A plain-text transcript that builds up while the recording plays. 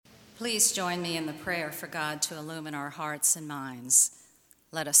Please join me in the prayer for God to illumine our hearts and minds.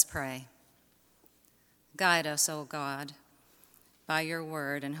 Let us pray. Guide us, O God, by your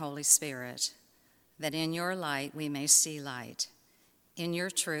word and Holy Spirit, that in your light we may see light, in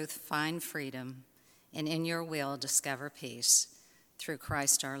your truth find freedom, and in your will discover peace. Through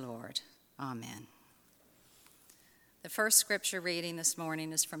Christ our Lord. Amen. The first scripture reading this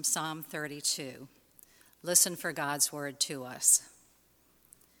morning is from Psalm 32. Listen for God's word to us.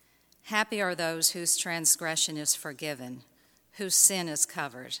 Happy are those whose transgression is forgiven, whose sin is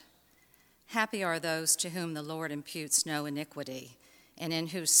covered. Happy are those to whom the Lord imputes no iniquity, and in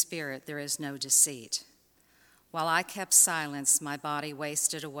whose spirit there is no deceit. While I kept silence, my body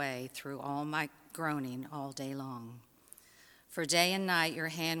wasted away through all my groaning all day long. For day and night your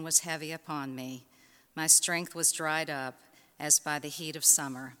hand was heavy upon me. My strength was dried up as by the heat of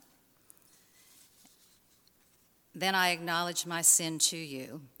summer. Then I acknowledged my sin to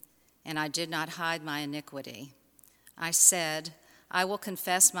you, and I did not hide my iniquity. I said, I will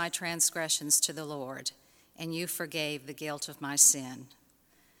confess my transgressions to the Lord, and you forgave the guilt of my sin.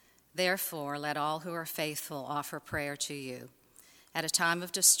 Therefore, let all who are faithful offer prayer to you. At a time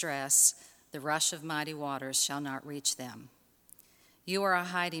of distress, the rush of mighty waters shall not reach them. You are a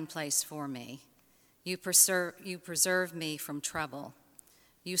hiding place for me. You preserve me from trouble.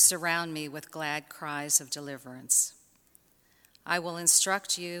 You surround me with glad cries of deliverance. I will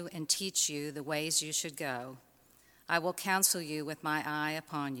instruct you and teach you the ways you should go. I will counsel you with my eye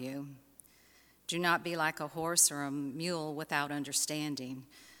upon you. Do not be like a horse or a mule without understanding,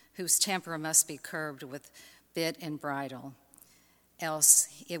 whose temper must be curbed with bit and bridle, else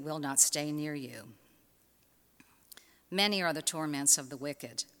it will not stay near you. Many are the torments of the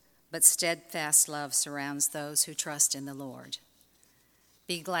wicked, but steadfast love surrounds those who trust in the Lord.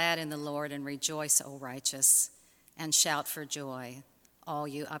 Be glad in the Lord and rejoice, O righteous, and shout for joy, all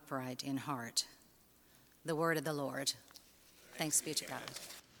you upright in heart. The word of the Lord. Thanks be to God.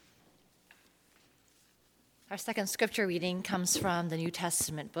 Our second scripture reading comes from the New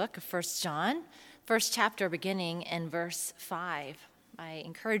Testament book of 1 John, first chapter beginning in verse 5. I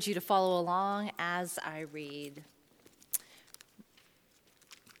encourage you to follow along as I read.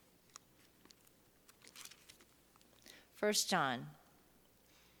 1 John.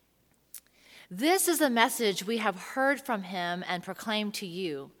 This is the message we have heard from him and proclaimed to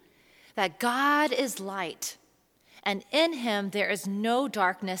you, that God is light, and in him there is no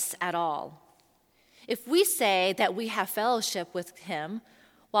darkness at all. If we say that we have fellowship with him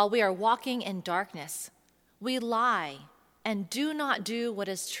while we are walking in darkness, we lie and do not do what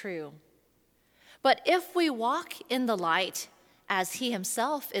is true. But if we walk in the light, as he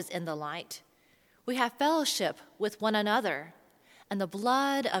himself is in the light, we have fellowship with one another, and the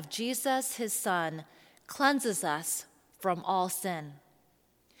blood of Jesus, his Son, cleanses us from all sin.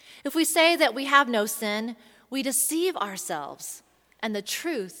 If we say that we have no sin, we deceive ourselves, and the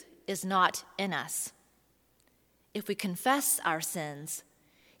truth is not in us. If we confess our sins,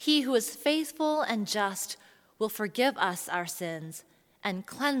 he who is faithful and just will forgive us our sins and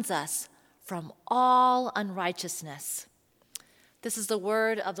cleanse us from all unrighteousness. This is the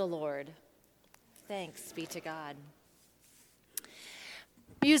word of the Lord. Thanks be to God.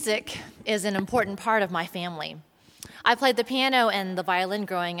 Music is an important part of my family. I played the piano and the violin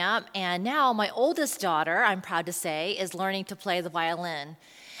growing up, and now my oldest daughter, I'm proud to say, is learning to play the violin,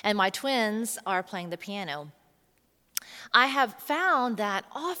 and my twins are playing the piano. I have found that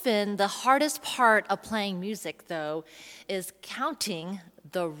often the hardest part of playing music, though, is counting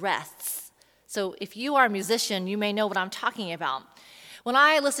the rests. So if you are a musician, you may know what I'm talking about. When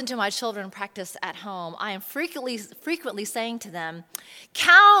I listen to my children practice at home, I am frequently saying to them,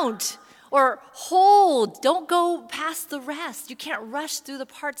 count or hold, don't go past the rest. You can't rush through the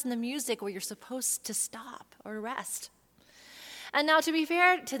parts in the music where you're supposed to stop or rest. And now, to be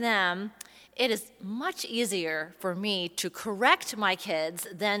fair to them, it is much easier for me to correct my kids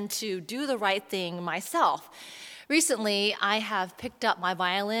than to do the right thing myself. Recently, I have picked up my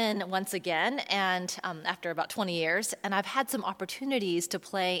violin once again, and after about 20 years, and I've had some opportunities to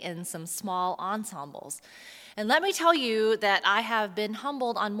play in some small ensembles. And let me tell you that I have been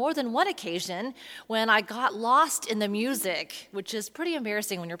humbled on more than one occasion when I got lost in the music, which is pretty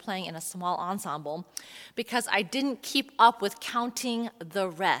embarrassing when you're playing in a small ensemble, because I didn't keep up with counting the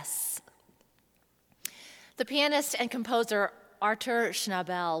rests. The pianist and composer Arthur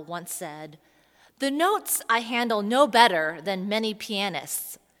Schnabel once said, "The notes I handle no better than many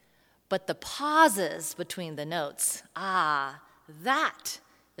pianists, but the pauses between the notes, that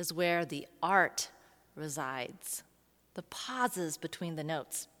is where the art resides." The pauses between the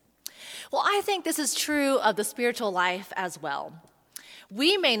notes. Well, I think this is true of the spiritual life as well.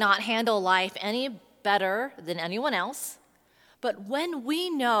 We may not handle life any better than anyone else, but when we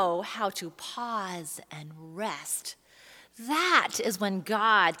know how to pause and rest, that is when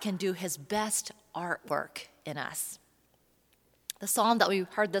God can do his best artwork in us. The psalm that we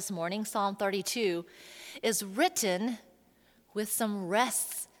heard this morning, Psalm 32, is written with some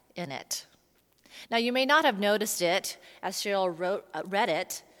rests in it. Now, you may not have noticed it as Cheryl read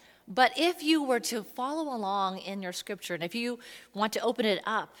it, but if you were to follow along in your scripture, and if you want to open it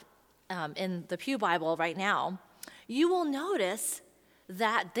up in the Pew Bible right now, you will notice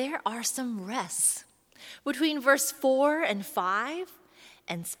that there are some rests. Between verse 4 and 5,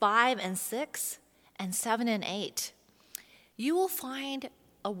 and 5 and 6, and 7 and 8, you will find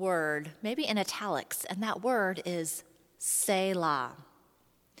a word, maybe in italics, and that word is Selah.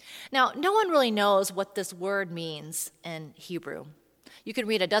 Now, no one really knows what this word means in Hebrew. You can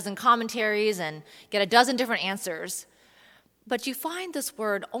read a dozen commentaries and get a dozen different answers, but you find this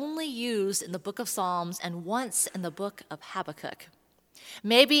word only used in the book of Psalms and once in the book of Habakkuk.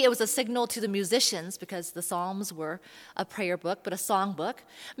 Maybe it was a signal to the musicians because the Psalms were a prayer book, but a song book.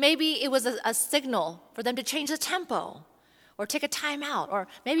 Maybe it was a signal for them to change the tempo or take a time out, or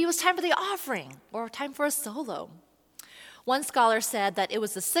maybe it was time for the offering or time for a solo. One scholar said that it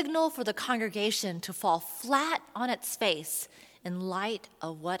was a signal for the congregation to fall flat on its face in light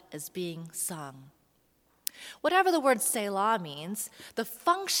of what is being sung. Whatever the word Selah means, the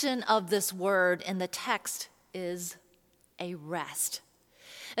function of this word in the text is a rest.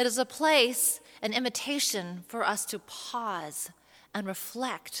 It is a place, an invitation for us to pause and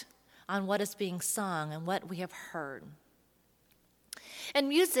reflect on what is being sung and what we have heard. In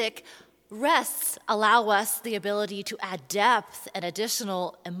music, rests allow us the ability to add depth and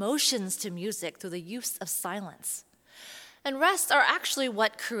additional emotions to music through the use of silence. And rests are actually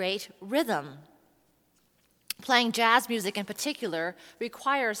what create rhythm. Playing jazz music in particular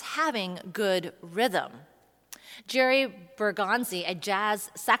requires having good rhythm. Jerry Bergonzi, a jazz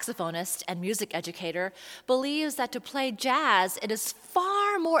saxophonist and music educator, believes that to play jazz, it is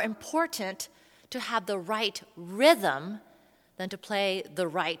far more important to have the right rhythm than to play the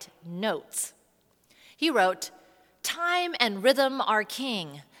right notes. He wrote, "Time and rhythm are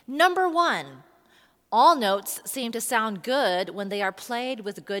king. Number one, all notes seem to sound good when they are played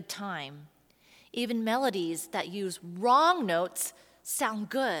with good time. Even melodies that use wrong notes sound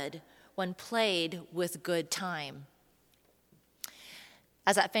good when played with good time."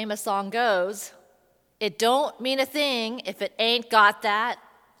 As that famous song goes, it don't mean a thing if it ain't got that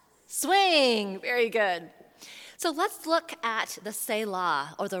swing. Very good. So let's look at the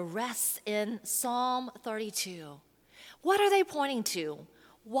Selah, or the rests in Psalm 32. What are they pointing to?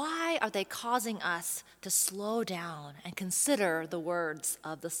 Why are they causing us to slow down and consider the words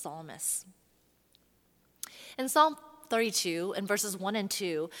of the psalmist? In Psalm 32, in verses 1 and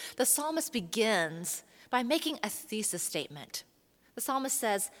 2, the psalmist begins by making a thesis statement. The psalmist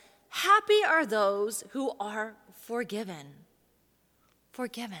says, "Happy are those who are forgiven."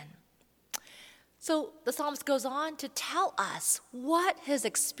 Forgiven. So the psalmist goes on to tell us what his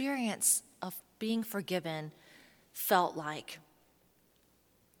experience of being forgiven felt like.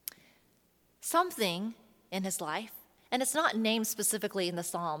 Something in his life, and it's not named specifically in the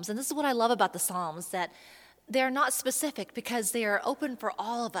Psalms, and this is what I love about the Psalms, that they're not specific because they are open for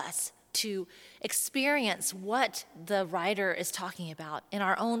all of us to experience what the writer is talking about in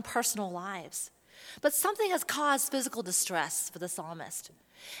our own personal lives. But something has caused physical distress for the psalmist.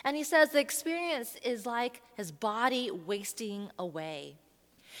 And he says the experience is like his body wasting away.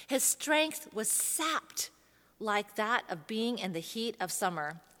 His strength was sapped like that of being in the heat of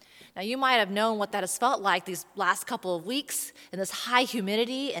summer. Now, you might have known what that has felt like these last couple of weeks in this high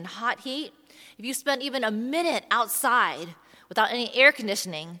humidity and hot heat. If you spent even a minute outside without any air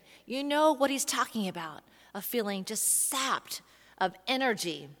conditioning, you know what he's talking about, of feeling just sapped of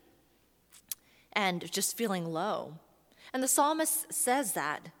energy and just feeling low. And the psalmist says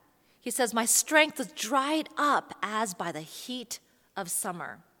that. He says, "My strength is dried up as by the heat of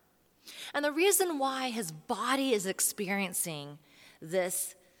summer." And the reason why his body is experiencing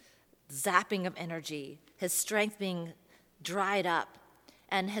this zapping of energy, his strength being dried up,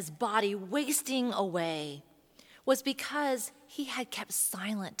 and his body wasting away, was because he had kept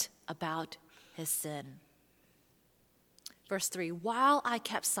silent about his sin. Verse 3, "While I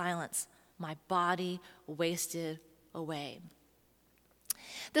kept silence, my body wasted away."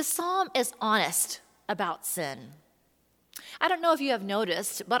 This psalm is honest about sin. I don't know if you have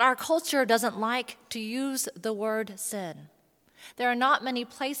noticed, but our culture doesn't like to use the word sin. There are not many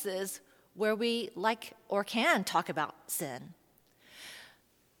places where we like or can talk about sin.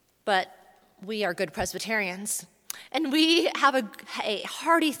 But we are good Presbyterians, And we have a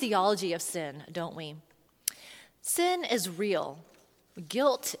hearty theology of sin, don't we? Sin is real.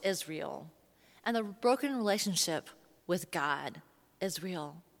 Guilt is real. And the broken relationship with God is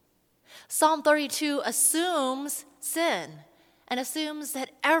real. Psalm 32 assumes sin and assumes that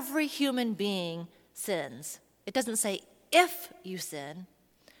every human being sins. It doesn't say if you sin.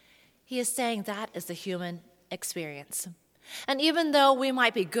 He is saying that is the human experience. And even though we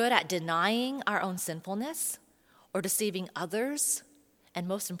might be good at denying our own sinfulness or deceiving others, and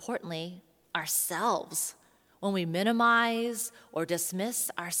most importantly, ourselves, when we minimize or dismiss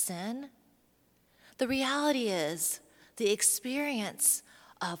our sin, the reality is the experience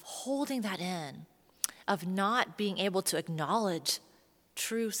of holding that in, of not being able to acknowledge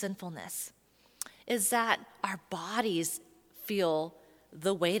true sinfulness, is that our bodies feel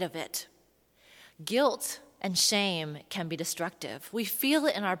the weight of it. Guilt and shame can be destructive. We feel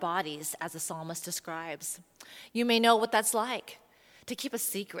it in our bodies, as the psalmist describes. You may know what that's like, to keep a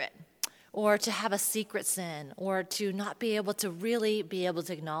secret, or to have a secret sin, or to not be able to really be able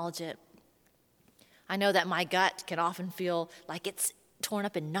to acknowledge it. I know that my gut can often feel like it's torn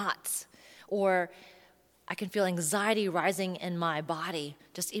up in knots, or I can feel anxiety rising in my body,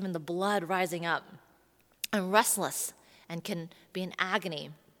 just even the blood rising up. I'm restless and can be in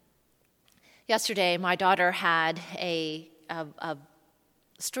agony. Yesterday, my daughter had a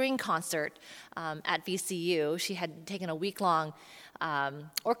string concert at VCU. She had taken a week-long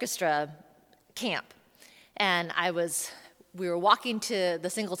orchestra camp, and we were walking to the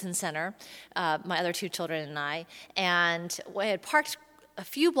Singleton Center, my other two children and I, and we had parked a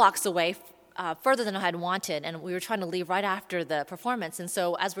few blocks away, further than I had wanted, and we were trying to leave right after the performance. And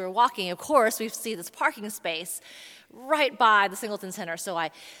so as we were walking, of course, we see this parking space right by the Singleton Center. So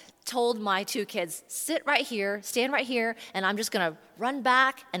I told my two kids, stand right here, and I'm just going to run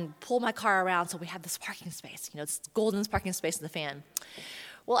back and pull my car around so we have this parking space, this golden parking space in the fan.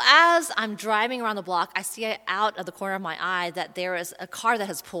 Well, as I'm driving around the block, I see out of the corner of my eye that there is a car that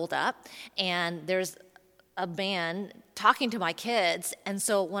has pulled up, and there's a man talking to my kids. And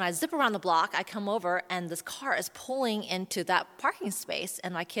so when I zip around the block, I come over, and this car is pulling into that parking space,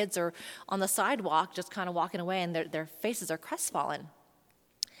 and my kids are on the sidewalk just kind of walking away, and their faces are crestfallen.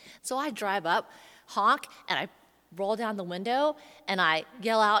 So I drive up, honk, and I roll down the window, and I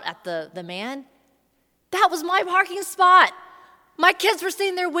yell out at the man, "That was my parking spot! My kids were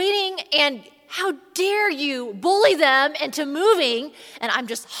sitting there waiting, and how dare you bully them into moving?" And I'm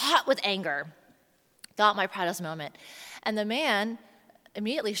just hot with anger. Got my proudest moment. And the man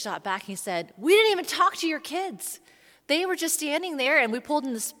immediately shot back. He said, "We didn't even talk to your kids. They were just standing there, and we pulled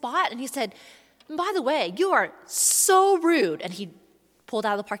in the spot." And he said, "By the way, you are so rude." And he pulled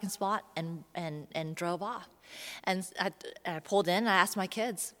out of the parking spot and drove off. And I pulled in, and I asked my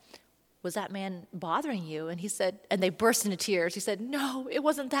kids, "Was that man bothering you?" And he said, and they burst into tears. He said, "No, it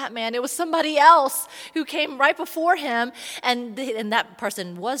wasn't that man. It was somebody else who came right before him." And that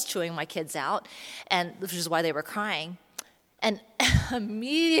person was chewing my kids out, and which is why they were crying. And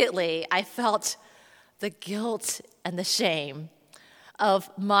immediately I felt the guilt and the shame of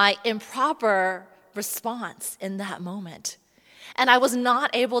my improper response in that moment. And I was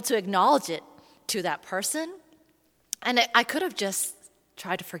not able to acknowledge it to that person. And I could have just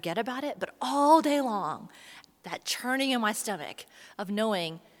tried to forget about it, but all day long, that churning in my stomach of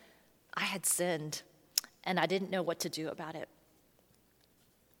knowing I had sinned and I didn't know what to do about it.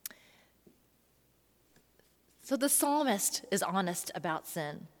 So the psalmist is honest about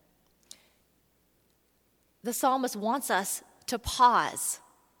sin. The psalmist wants us to pause,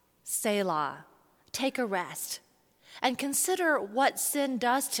 Selah, take a rest, and consider what sin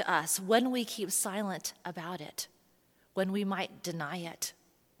does to us when we keep silent about it, when we might deny it.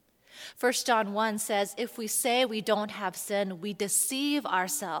 1 John 1 says, if we say we don't have sin, we deceive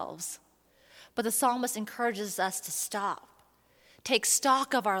ourselves. But the psalmist encourages us to stop, take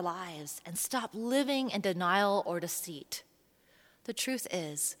stock of our lives, and stop living in denial or deceit. The truth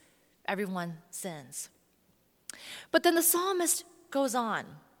is, everyone sins. But then the psalmist goes on.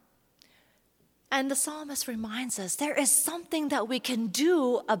 And the psalmist reminds us there is something that we can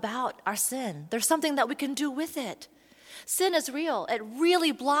do about our sin. There's something that we can do with it. Sin is real. It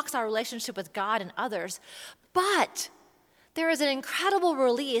really blocks our relationship with God and others. But there is an incredible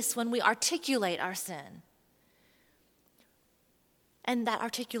release when we articulate our sin. And that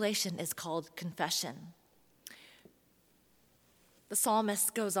articulation is called confession. The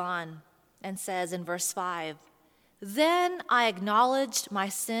psalmist goes on and says in verse 5, "Then I acknowledged my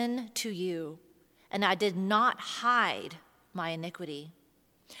sin to you, and I did not hide my iniquity.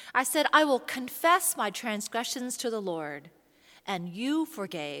 I said, I will confess my transgressions to the Lord, and you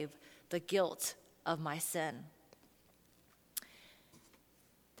forgave the guilt of my sin."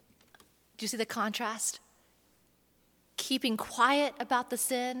 Do you see the contrast? Keeping quiet about the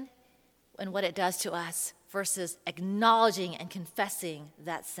sin and what it does to us versus acknowledging and confessing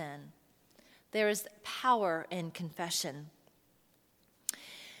that sin. There is power in confession.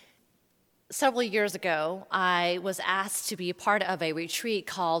 Several years ago, I was asked to be part of a retreat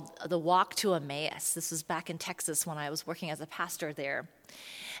called the Walk to Emmaus. This was back in Texas when I was working as a pastor there.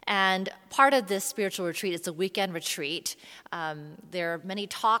 And part of this spiritual retreat is a weekend retreat. There are many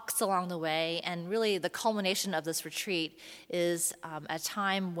talks along the way, and really the culmination of this retreat is a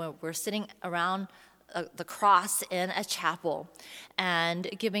time where we're sitting around the cross in a chapel and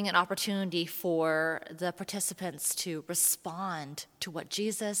giving an opportunity for the participants to respond to what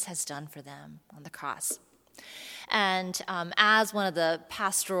Jesus has done for them on the cross. And as one of the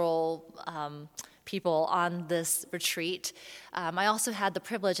pastoral people on this retreat, I also had the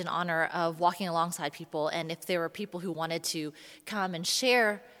privilege and honor of walking alongside people, and if there were people who wanted to come and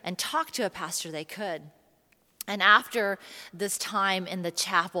share and talk to a pastor, they could. And after this time in the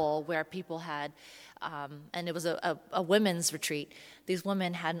chapel where people had and it was a women's retreat, these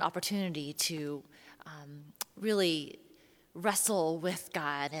women had an opportunity to really wrestle with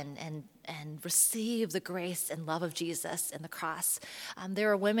God and receive the grace and love of Jesus in the cross. There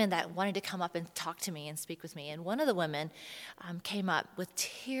were women that wanted to come up and talk to me and speak with me. And one of the women came up with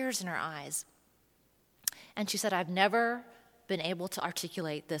tears in her eyes. And she said, I've never been able to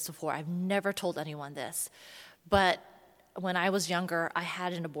articulate this before. I've never told anyone this. But when I was younger, I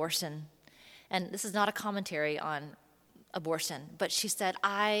had an abortion. And this is not a commentary on abortion, but she said,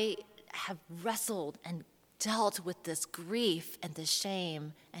 I have wrestled and dealt with this grief and this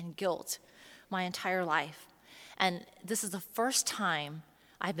shame and guilt my entire life. And this is the first time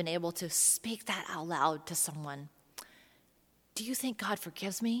I've been able to speak that out loud to someone. Do you think God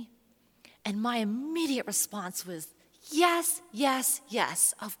forgives me? And my immediate response was, yes, yes,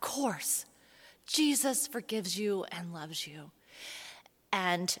 yes, of course. Jesus forgives you and loves you.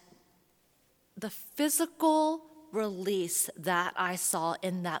 And the physical release that I saw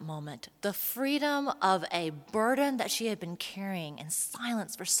in that moment, the freedom of a burden that she had been carrying in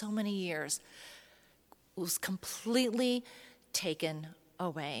silence for so many years, was completely taken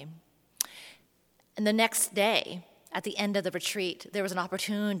away. And the next day, at the end of the retreat, there was an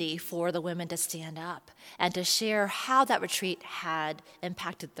opportunity for the women to stand up and to share how that retreat had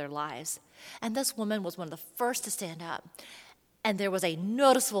impacted their lives. And this woman was one of the first to stand up. And there was a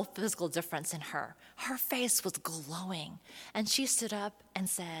noticeable physical difference in her. Her face was glowing. And she stood up and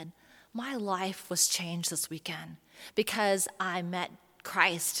said, my life was changed this weekend because I met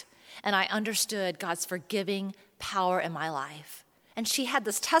Christ and I understood God's forgiving power in my life. And she had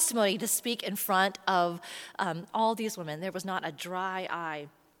this testimony to speak in front of all these women. There was not a dry eye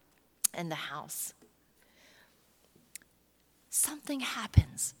in the house. Something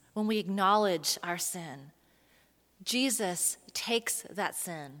happens when we acknowledge our sin. Jesus takes that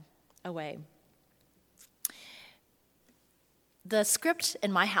sin away. The script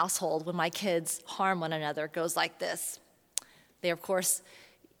in my household when my kids harm one another goes like this. They're, of course,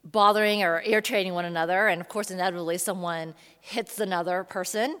 bothering or irritating one another, and of course, inevitably, someone hits another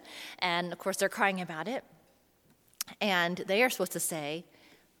person, and of course, they're crying about it. And they are supposed to say,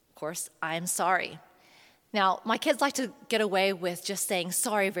 of course, I'm sorry. Now, my kids like to get away with just saying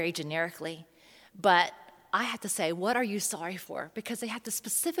sorry very generically, but I have to say, what are you sorry for? Because they have to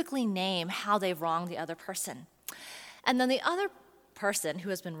specifically name how they've wronged the other person. And then the other person who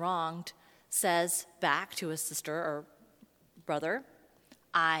has been wronged says back to his sister or brother,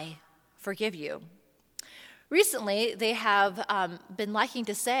 I forgive you. Recently, they have been liking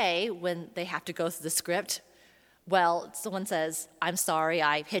to say when they have to go through the script, well, someone says, I'm sorry,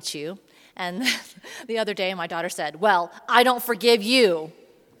 I hit you. And the other day, my daughter said, well, I don't forgive you.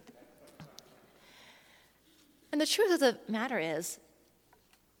 And the truth of the matter is,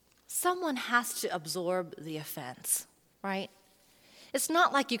 someone has to absorb the offense, right? It's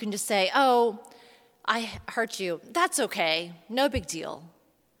not like you can just say, oh, I hurt you. That's okay. No big deal.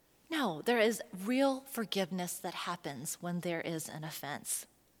 No, there is real forgiveness that happens when there is an offense.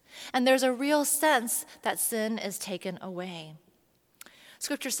 And there's a real sense that sin is taken away.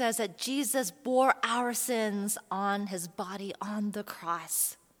 Scripture says that Jesus bore our sins on his body on the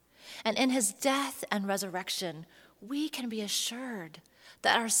cross. And in his death and resurrection, we can be assured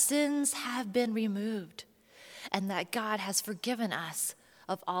that our sins have been removed and that God has forgiven us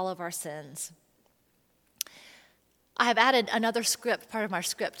of all of our sins. I have added another script, part of my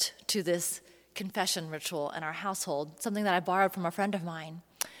script, to this confession ritual in our household, something that I borrowed from a friend of mine.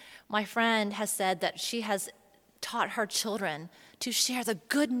 My friend has said that she has taught her children to share the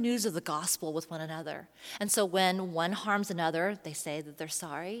good news of the gospel with one another. And so when one harms another, they say that they're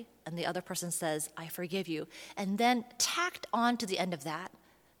sorry, and the other person says, I forgive you. And then tacked on to the end of that,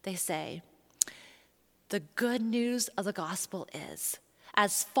 they say, the good news of the gospel is,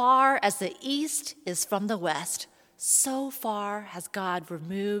 as far as the east is from the west, so far has God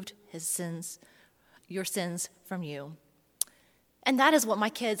removed his sins, your sins from you. And that is what my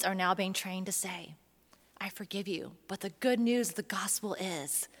kids are now being trained to say. I forgive you. But the good news of the gospel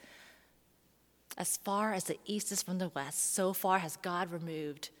is, as far as the east is from the west, so far has God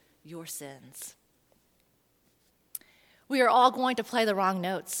removed your sins. We are all going to play the wrong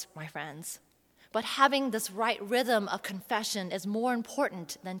notes, my friends. But having this right rhythm of confession is more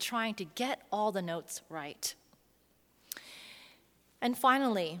important than trying to get all the notes right. And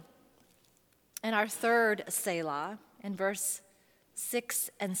finally, in our third Selah, in verse 6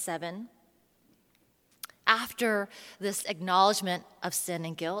 and 7, after this acknowledgement of sin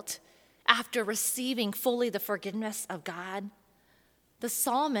and guilt, after receiving fully the forgiveness of God, the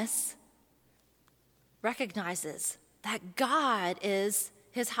psalmist recognizes that God is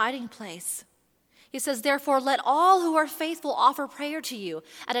his hiding place. He says, therefore, let all who are faithful offer prayer to you.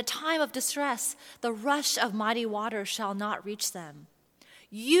 At a time of distress, the rush of mighty waters shall not reach them.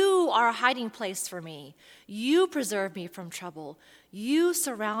 You are a hiding place for me. You preserve me from trouble. You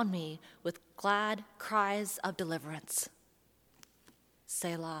surround me with glad cries of deliverance.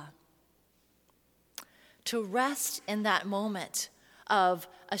 Selah. To rest in that moment of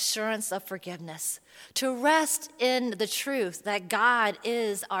assurance of forgiveness, to rest in the truth that God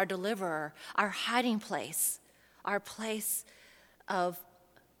is our deliverer, our hiding place, our place of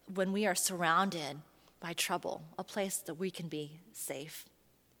when we are surrounded by trouble, a place that we can be safe.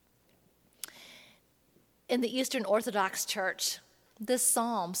 In the Eastern Orthodox Church, this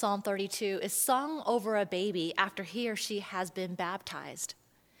psalm, Psalm 32, is sung over a baby after he or she has been baptized.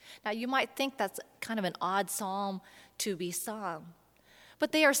 Now, you might think that's kind of an odd psalm to be sung,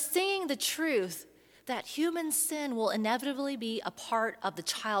 but they are singing the truth that human sin will inevitably be a part of the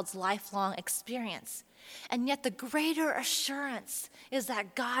child's lifelong experience. And yet the greater assurance is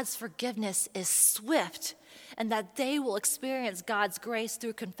that God's forgiveness is swift and that they will experience God's grace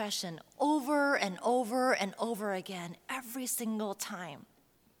through confession over and over and over again, every single time.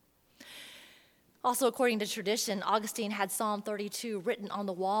 Also, according to tradition, Augustine had Psalm 32 written on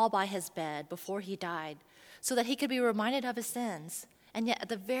the wall by his bed before he died so that he could be reminded of his sins, and yet at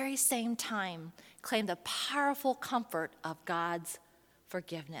the very same time claim the powerful comfort of God's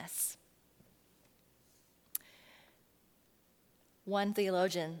forgiveness. One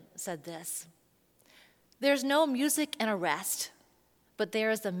theologian said this: there's no music in a rest, but there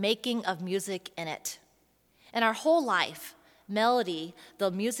is the making of music in it. In our whole life, melody,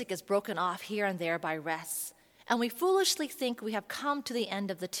 the music is broken off here and there by rests, and we foolishly think we have come to the end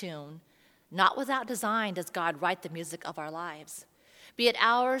of the tune. Not without design does God write the music of our lives. Be it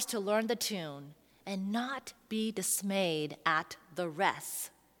ours to learn the tune and not be dismayed at the rests.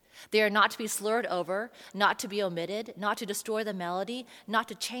 They are not to be slurred over, not to be omitted, not to destroy the melody, not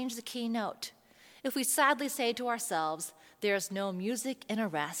to change the key note. If we sadly say to ourselves, there is no music in a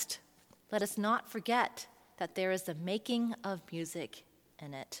rest, let us not forget that there is the making of music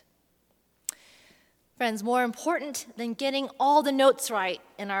in it. Friends, more important than getting all the notes right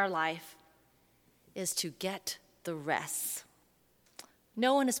in our life is to get the rest.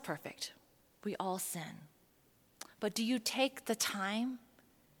 No one is perfect. We all sin. But do you take the time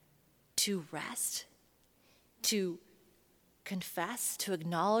to rest, to confess, to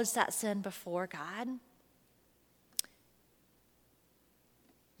acknowledge that sin before God?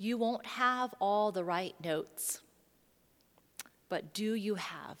 You won't have all the right notes, but do you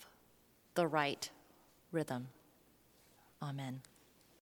have the right rhythm? Amen.